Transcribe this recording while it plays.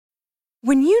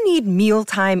When you need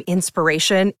mealtime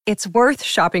inspiration, it's worth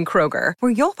shopping Kroger,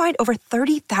 where you'll find over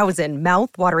 30,000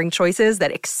 mouth-watering choices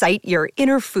that excite your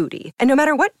inner foodie. And no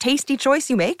matter what tasty choice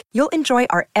you make, you'll enjoy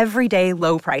our everyday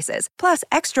low prices, plus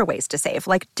extra ways to save,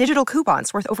 like digital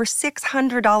coupons worth over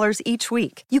 $600 each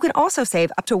week. You can also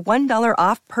save up to $1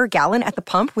 off per gallon at the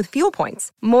pump with fuel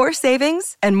points. More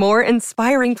savings and more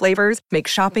inspiring flavors make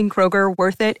shopping Kroger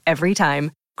worth it every time.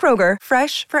 Kroger,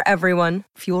 fresh for everyone.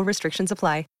 Fuel restrictions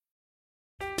apply.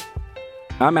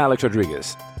 I'm Alex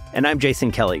Rodriguez. And I'm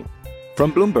Jason Kelly.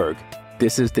 From Bloomberg,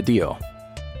 this is The Deal.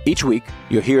 Each week,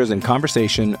 you'll hear us in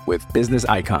conversation with business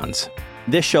icons.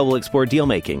 This show will explore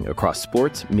deal-making across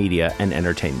sports, media, and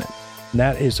entertainment.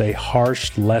 That is a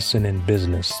harsh lesson in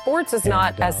business. Sports is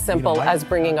not as simple as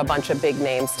bringing a bunch of big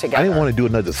names together. I didn't want to do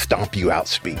another stomp you out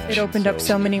speech. It opened up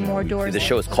so many more doors. The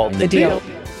show is called The Deal.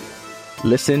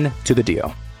 Listen to The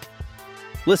Deal.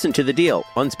 Listen to The Deal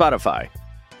on Spotify.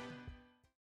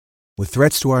 With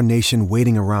threats to our nation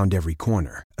waiting around every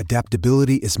corner,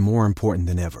 adaptability is more important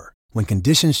than ever. When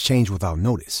conditions change without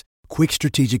notice, quick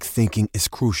strategic thinking is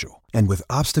crucial. And with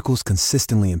obstacles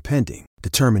consistently impending,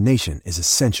 determination is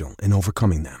essential in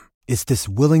overcoming them. It's this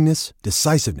willingness,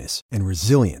 decisiveness, and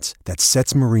resilience that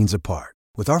sets Marines apart.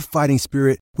 With our fighting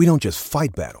spirit, we don't just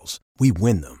fight battles, we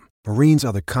win them. Marines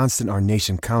are the constant our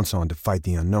nation counts on to fight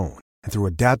the unknown. And through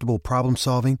adaptable problem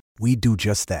solving, we do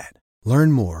just that.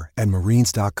 Learn more at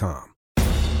marines.com.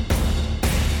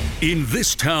 In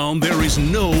this town, there is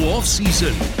no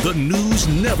off-season. The news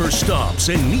never stops,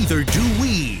 and neither do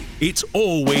we. It's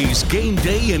always game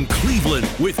day in Cleveland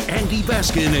with Andy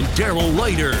Baskin and Daryl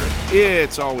Ryder.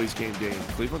 It's always game day in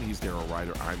Cleveland. He's Daryl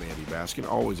Ryder. I'm Andy Baskin.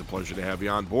 Always a pleasure to have you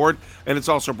on board. And it's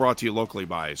also brought to you locally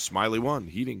by Smiley One,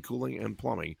 Heating, Cooling, and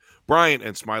Plumbing. Bryant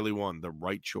and Smiley One, the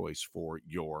right choice for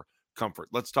your comfort.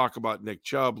 Let's talk about Nick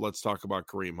Chubb. Let's talk about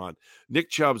Kareem Hunt. Nick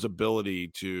Chubb's ability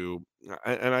to,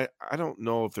 and I don't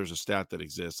know if there's a stat that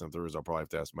exists. And if there is, I'll probably have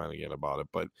to ask mine again about it.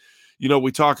 But, you know,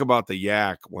 we talk about the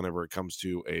yak whenever it comes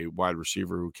to a wide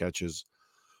receiver who catches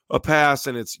a pass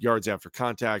and it's yards after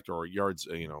contact or yards,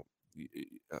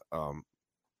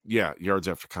 yards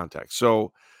after contact.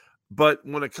 So, but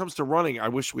when it comes to running, I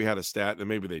wish we had a stat, and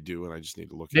maybe they do, and I just need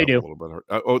to look it up a little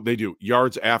bit. They do.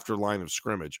 Yards after line of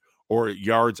scrimmage, or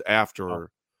yards after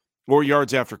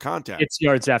contact. It's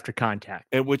yards after contact.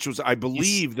 And which was, I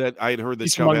believe that I had heard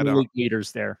that Chubb had league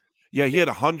leaders there. Yeah, he had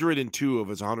 102 of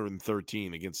his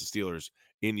 113 against the Steelers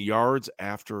in yards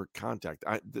after contact.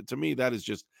 To me, that is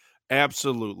just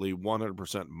absolutely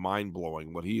 100%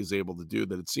 mind-blowing what he is able to do.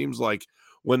 That it seems like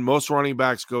when most running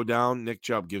backs go down, Nick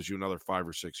Chubb gives you another 5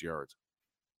 or 6 yards.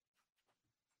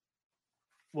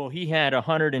 Well, he had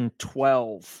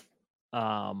 112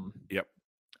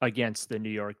 against the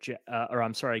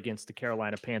against the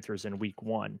Carolina Panthers in week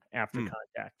 1 after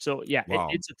contact. So, yeah, wow.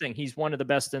 It's a thing. He's one of the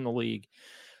best in the league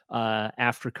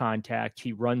after contact.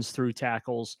 He runs through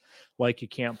tackles like you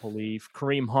can't believe.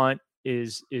 Kareem Hunt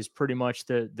is pretty much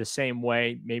the same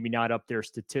way, maybe not up there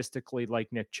statistically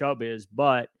like Nick Chubb is,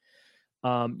 but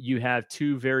you have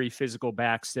two very physical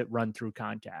backs that run through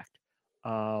contact.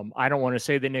 I don't want to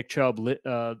say that Nick Chubb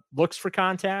looks for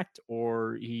contact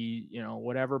or he,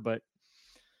 whatever, but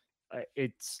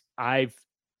I've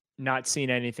not seen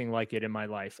anything like it in my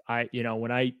life.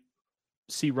 When I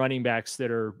see running backs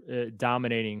that are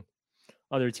dominating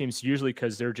other teams, usually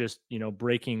because they're just,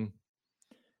 breaking,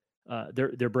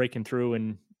 they're breaking through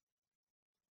and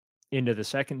into the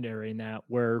secondary, and that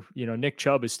where, Nick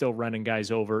Chubb is still running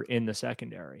guys over in the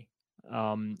secondary.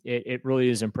 It really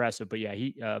is impressive. But yeah,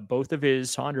 he both of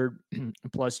his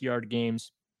 100+ yard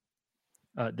games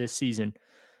this season,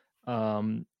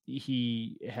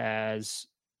 he has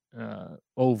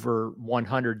over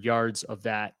 100 yards of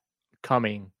that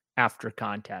coming after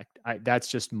contact. That's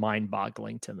just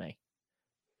mind-boggling to me.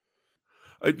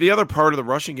 The other part of the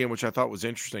rushing game, which I thought was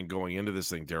interesting going into this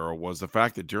thing, Daryl, was the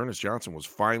fact that Dearness Johnson was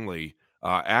finally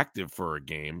active for a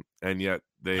game, and yet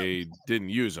they didn't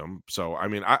use him. So, I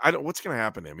mean, I don't. What's going to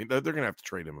happen to him? I mean, they're going to have to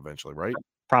trade him eventually, right?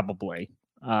 Probably.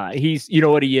 He's,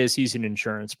 what he is? He's an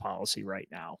insurance policy right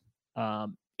now.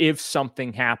 If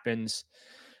something happens,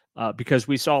 because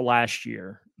we saw last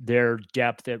year, their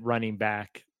depth at running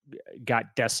back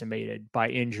got decimated by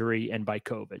injury and by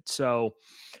COVID. So,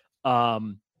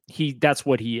 that's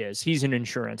what he is. He's an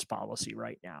insurance policy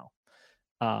right now.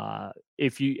 I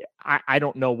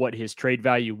don't know what his trade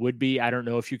value would be. I don't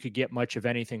know if you could get much of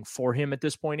anything for him at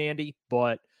this point, Andy,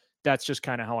 but that's just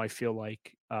kind of how I feel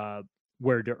like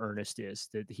where Dearness is,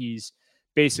 that he's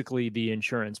basically the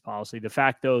insurance policy. The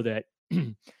fact, though, that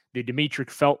the Demetric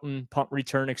Felton punt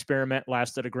return experiment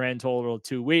lasted a grand total of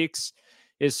 2 weeks.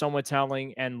 is somewhat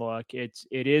telling. And look, it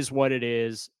is what it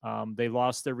is. They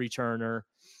lost their returner.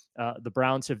 The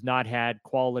Browns have not had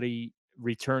quality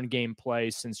return game play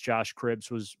since Josh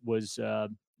Cribbs was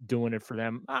doing it for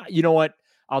them. You know what?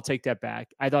 I'll take that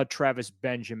back. I thought Travis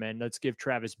Benjamin. Let's give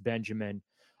Travis Benjamin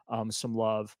some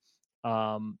love.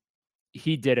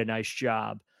 He did a nice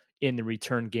job in the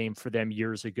return game for them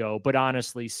years ago. But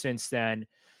honestly, since then,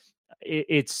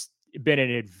 it's been an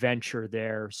adventure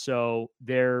there. So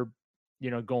they're,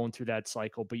 going through that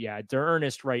cycle. But yeah,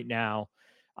 D'Ernest right now,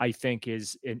 I think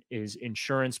is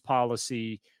insurance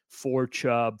policy for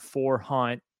Chubb, for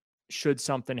Hunt. Should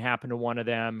something happen to one of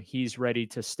them, he's ready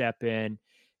to step in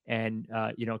and,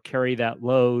 carry that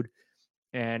load.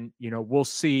 And, we'll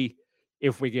see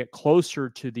if we get closer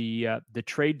to the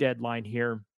trade deadline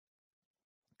here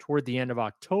toward the end of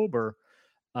October,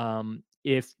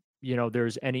 if,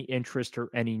 there's any interest or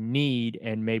any need,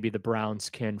 and maybe the Browns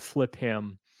can flip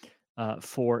him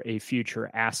for a future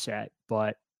asset.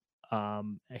 But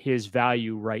his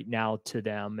value right now to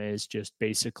them is just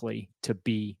basically to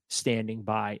be standing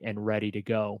by and ready to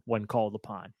go when called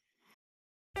upon.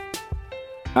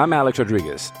 I'm Alex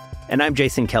Rodriguez. And I'm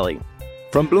Jason Kelly.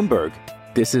 From Bloomberg,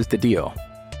 this is The Deal.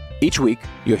 Each week,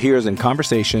 you'll hear us in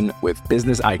conversation with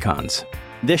business icons.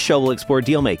 This show will explore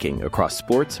deal-making across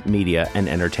sports, media, and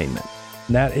entertainment.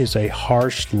 That is a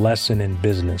harsh lesson in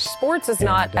business. Sports is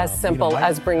not as simple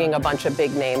as bringing a bunch of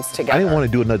big names together. I didn't want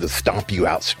to do another stomp you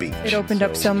out speech. It opened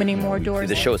up so many more doors.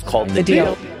 The show is called The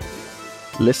Deal.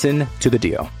 Listen to The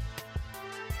Deal.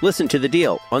 Listen to The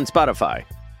Deal on Spotify.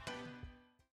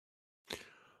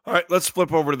 All right, let's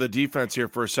flip over to the defense here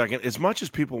for a second. As much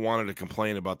as people wanted to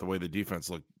complain about the way the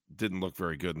defense didn't look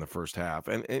very good in the first half,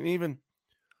 and even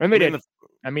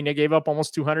they gave up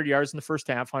almost 200 yards in the first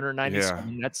half,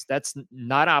 197. Yeah. That's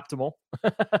not optimal.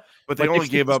 But they only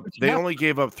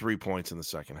gave up 3 points in the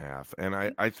second half. And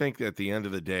I think at the end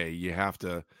of the day, you have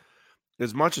to,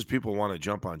 as much as people want to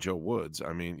jump on Joe Woods,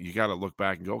 I mean, you got to look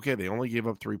back and go, okay, they only gave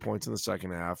up 3 points in the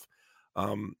second half.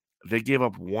 They gave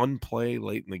up one play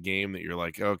late in the game that you're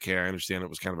like, okay, I understand it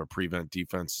was kind of a prevent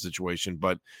defense situation,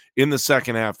 but in the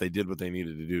second half, they did what they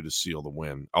needed to do to seal the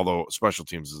win. Although special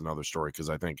teams is another story, because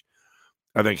I think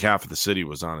half of the city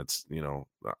was on its,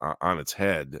 on its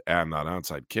head and that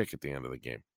onside kick at the end of the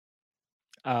game.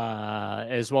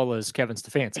 As well as Kevin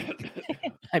Stefanski.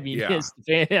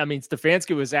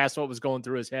 Stefanski was asked what was going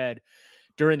through his head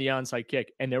during the onside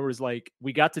kick, and there was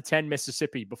we got to 10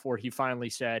 Mississippi before he finally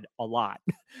said a lot.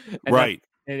 Right.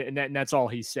 And that's all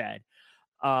he said.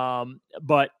 Bottom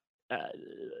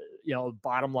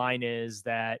line is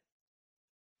that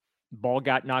ball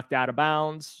got knocked out of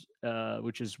bounds,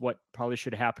 which is what probably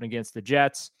should have happened against the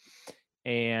Jets.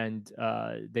 And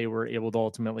they were able to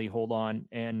ultimately hold on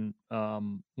and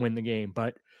win the game.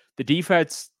 But the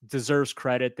defense deserves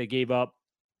credit. They gave up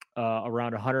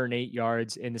around 108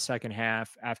 yards in the second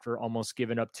half after almost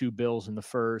giving up 2 Bills in the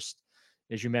first.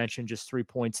 As you mentioned, just 3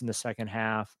 points in the second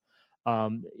half.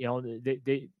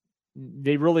 They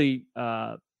really,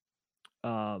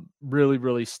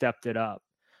 really stepped it up.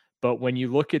 But when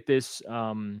you look at this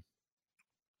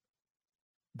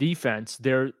defense,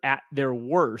 they're at their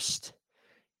worst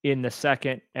in the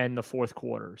second and the fourth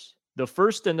quarters. The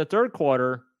first and the third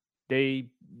quarter, they've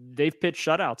pitched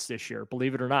shutouts this year,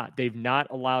 believe it or not. They've not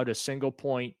allowed a single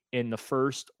point in the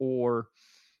first or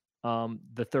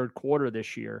the third quarter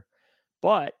this year.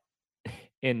 But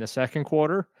in the second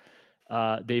quarter,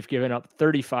 they've given up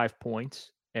 35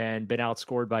 points and been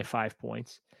outscored by 5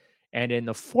 points. And in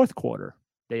the fourth quarter,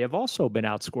 they have also been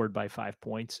outscored by 5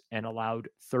 points and allowed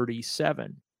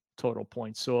 37 total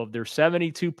points. So of their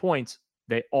 72 points,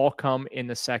 they all come in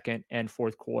the second and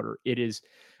fourth quarter. It is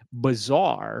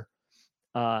bizarre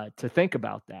to think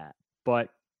about that. But,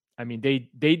 I mean,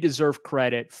 they deserve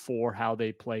credit for how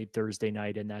they played Thursday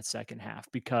night in that second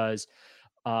half because,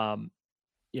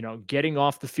 getting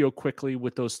off the field quickly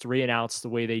with those 3 and outs the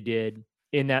way they did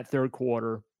in that third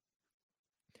quarter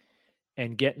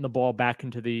and getting the ball back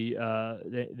into the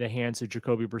hands of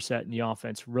Jacoby Brissett and the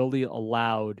offense really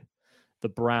allowed the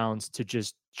Browns to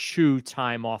just chew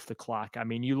time off the clock. I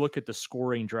mean, you look at the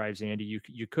scoring drives, Andy,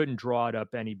 you couldn't draw it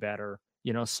up any better.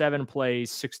 7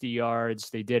 plays, 60 yards.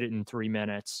 They did it in 3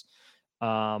 minutes.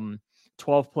 12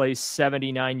 plays,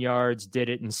 79 yards, did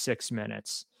it in 6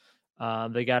 minutes.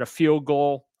 They got a field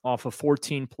goal off a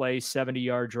 14 play,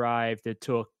 70-yard drive that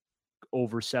took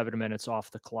over 7 minutes off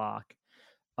the clock.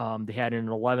 They had an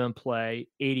 11 play,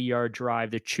 80-yard drive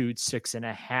that chewed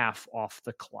 6.5 off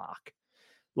the clock.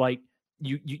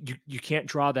 You can't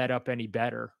draw that up any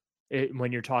better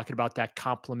when you're talking about that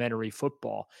complementary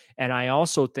football. And I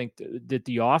also think that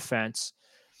the offense,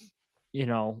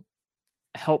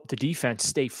 help the defense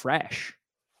stay fresh.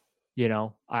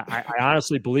 I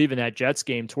honestly believe in that Jets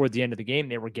game. Toward the end of the game,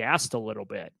 they were gassed a little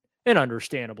bit, and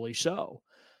understandably so.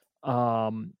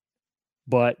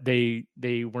 But they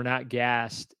were not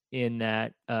gassed in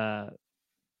that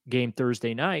game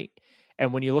Thursday night.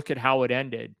 And when you look at how it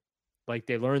ended, like,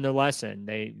 they learned their lesson.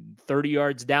 30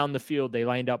 yards down the field, they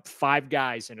lined up 5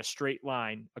 guys in a straight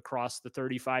line across the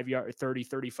 35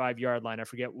 yard line. I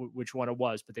forget which one it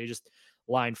was, but they just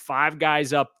lined 5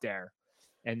 guys up there.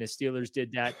 And the Steelers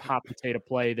did that hot potato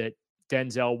play that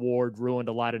Denzel Ward ruined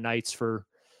a lot of nights for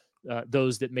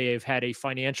those that may have had a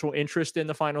financial interest in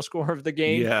the final score of the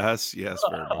game. Yes, very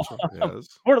much so.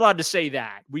 Yes. We're allowed to say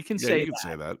that. We can say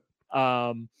that.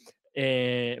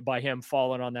 And by him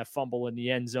falling on that fumble in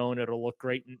the end zone, it'll look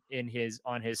great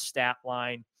on his stat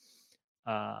line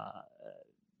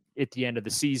at the end of the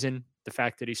season. The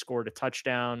fact that he scored a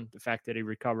touchdown, the fact that he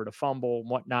recovered a fumble and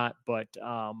whatnot. But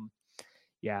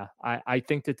I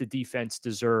think that the defense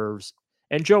deserves,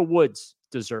 and Joe Woods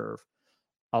deserve,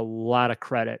 a lot of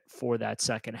credit for that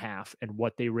second half and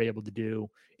what they were able to do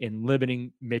in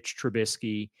limiting Mitch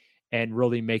Trubisky and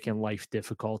really making life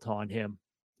difficult on him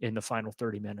in the final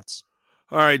 30 minutes.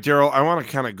 All right, Daryl, I want to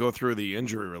kind of go through the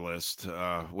injury list, and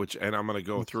I'm going to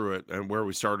go through it and where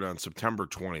we started on September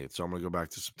 20th. So I'm going to go back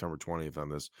to September 20th on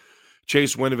this.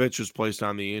 Chase Winovich was placed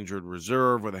on the injured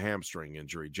reserve with a hamstring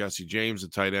injury. Jesse James, the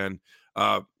tight end,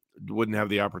 wouldn't have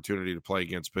the opportunity to play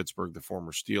against Pittsburgh, the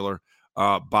former Steeler,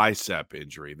 bicep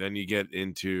injury. Then you get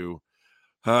into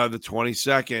the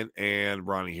 22nd, and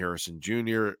Ronnie Harrison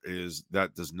Jr.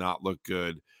 does not look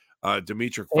good.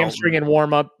 Demetric hamstring and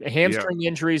warm-up. Hamstring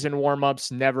injuries and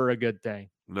warm-ups, never a good thing.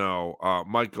 No.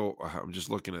 Michael, I'm just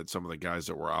looking at some of the guys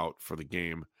that were out for the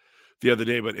game the other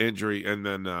day, but injury. And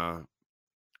then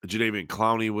Jadeveon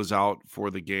Clowney was out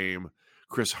for the game.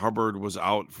 Chris Hubbard was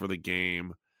out for the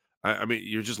game. I mean,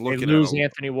 you're just looking they lose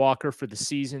Anthony Walker for the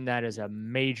season. That is a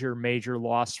major, major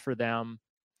loss for them.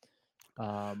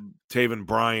 Taven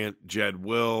Bryant, Jed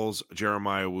Wills,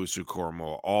 Jeremiah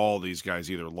Owusu-Koramoah, all these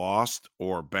guys either lost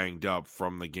or banged up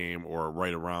from the game or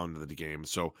right around the game.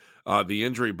 So the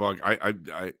injury bug,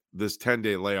 this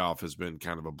 10-day layoff has been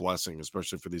kind of a blessing,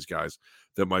 especially for these guys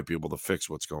that might be able to fix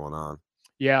what's going on.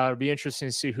 Yeah, it'll be interesting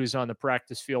to see who's on the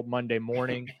practice field Monday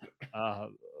morning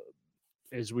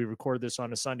as we record this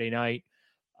on a Sunday night.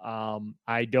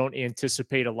 I don't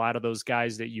anticipate a lot of those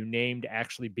guys that you named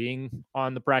actually being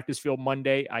on the practice field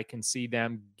Monday. I can see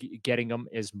them getting them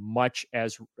as much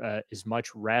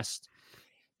rest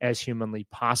as humanly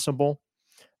possible.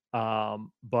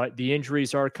 But the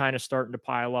injuries are kind of starting to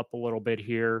pile up a little bit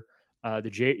here. The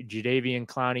Jadeveon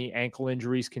Clowney ankle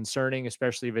injury is concerning,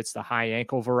 especially if it's the high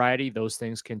ankle variety. Those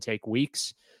things can take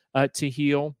weeks to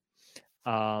heal.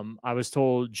 I was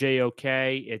told JOK,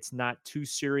 it's not too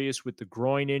serious with the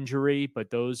groin injury,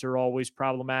 but those are always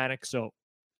problematic. So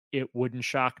it wouldn't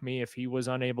shock me if he was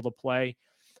unable to play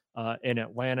in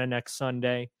Atlanta next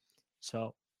Sunday.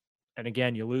 So, and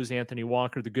again, you lose Anthony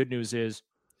Walker. The good news is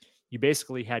you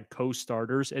basically had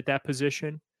co-starters at that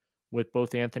position with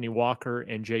both Anthony Walker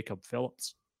and Jacob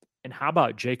Phillips. And how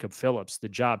about Jacob Phillips? The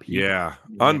job he did,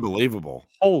 unbelievable.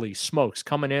 Holy smokes,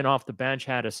 coming in off the bench,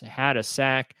 had a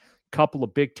sack, couple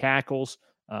of big tackles.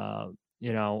 I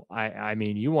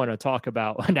mean, you want to talk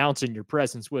about announcing your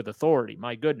presence with authority.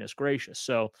 My goodness gracious.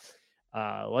 So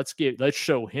let's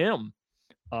show him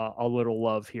a little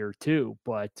love here too.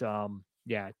 But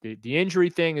the injury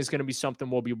thing is going to be something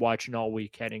we'll be watching all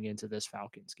week heading into this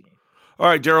Falcons game. All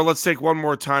right, Daryl, let's take one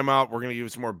more time out. We're going to give you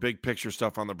some more big picture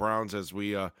stuff on the Browns as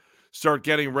we start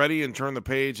getting ready and turn the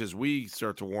page as we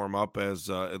start to warm up, as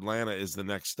Atlanta is the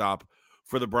next stop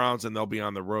for the Browns, and they'll be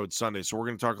on the road Sunday. So we're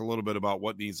going to talk a little bit about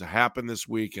what needs to happen this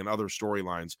week and other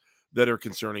storylines that are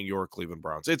concerning your Cleveland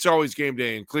Browns. It's always game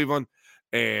day in Cleveland,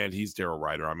 and he's Daryl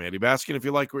Ryder. I'm Andy Baskin. If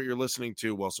you like what you're listening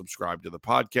to, well, subscribe to the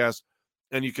podcast,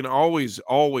 and you can always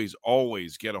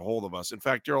get a hold of us. In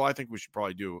fact, Daryl, I think we should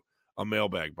probably do a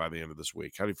mailbag by the end of this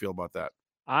week. How do you feel about that?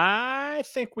 I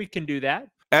think we can do that.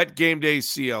 At Game Day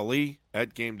CLE,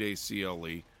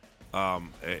 on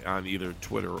either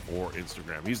Twitter or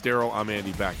Instagram. He's Daryl. I'm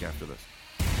Andy. Back after this.